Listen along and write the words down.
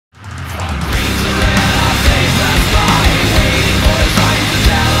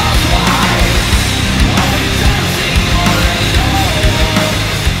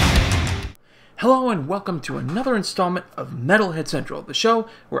and welcome to another installment of Metalhead Central, the show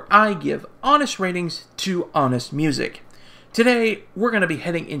where I give honest ratings to honest music. Today, we're going to be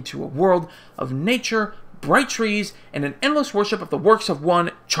heading into a world of nature, bright trees, and an endless worship of the works of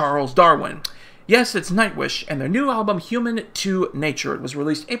one Charles Darwin. Yes, it's Nightwish and their new album Human to Nature. It was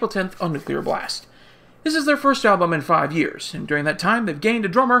released April 10th on Nuclear Blast. This is their first album in 5 years, and during that time they've gained a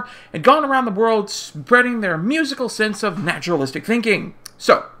drummer and gone around the world spreading their musical sense of naturalistic thinking.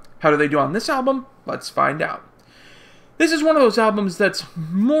 So, how do they do on this album? Let's find out. This is one of those albums that's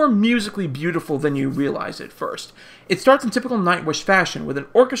more musically beautiful than you realize at first. It starts in typical Nightwish fashion with an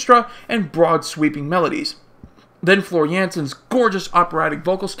orchestra and broad sweeping melodies. Then Floor Jansen's gorgeous operatic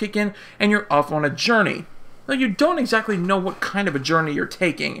vocals kick in and you're off on a journey. Though you don't exactly know what kind of a journey you're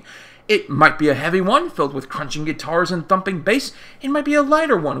taking. It might be a heavy one filled with crunching guitars and thumping bass. It might be a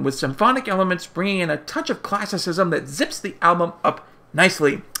lighter one with symphonic elements bringing in a touch of classicism that zips the album up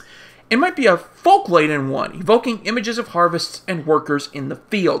nicely. It might be a folk-laden one, evoking images of harvests and workers in the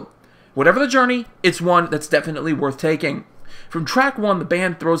field. Whatever the journey, it's one that's definitely worth taking. From track 1, the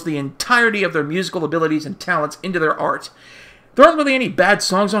band throws the entirety of their musical abilities and talents into their art. There aren't really any bad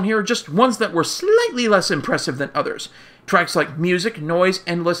songs on here, just ones that were slightly less impressive than others. Tracks like Music, Noise,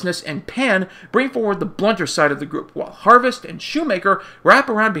 Endlessness, and Pan bring forward the blunter side of the group, while Harvest and Shoemaker wrap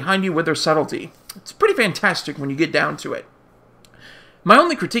around behind you with their subtlety. It's pretty fantastic when you get down to it. My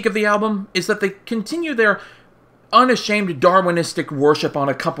only critique of the album is that they continue their unashamed Darwinistic worship on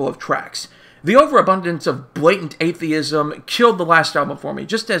a couple of tracks. The overabundance of blatant atheism killed the last album for me,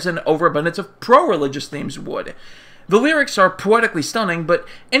 just as an overabundance of pro-religious themes would. The lyrics are poetically stunning, but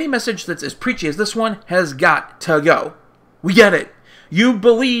any message that's as preachy as this one has got to go. We get it. You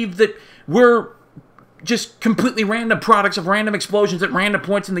believe that we're just completely random products of random explosions at random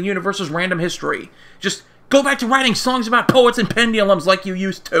points in the universe's random history. Just go back to writing songs about poets and pendulums like you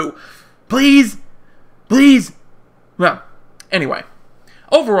used to. Please? Please? Well, anyway.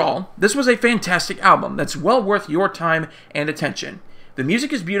 Overall, this was a fantastic album that's well worth your time and attention. The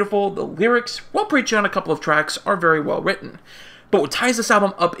music is beautiful, the lyrics, while preachy on a couple of tracks, are very well written. But what ties this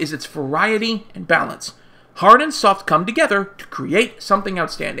album up is its variety and balance. Hard and soft come together to create something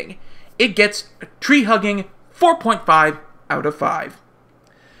outstanding. It gets a tree-hugging 4.5 out of 5.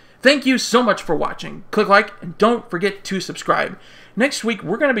 Thank you so much for watching. Click like and don't forget to subscribe. Next week,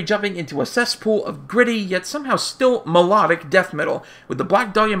 we're going to be jumping into a cesspool of gritty yet somehow still melodic death metal with the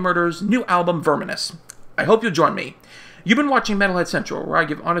Black Dahlia Murder's new album Verminous. I hope you'll join me. You've been watching Metalhead Central, where I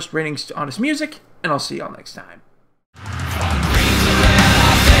give honest ratings to honest music, and I'll see y'all next time.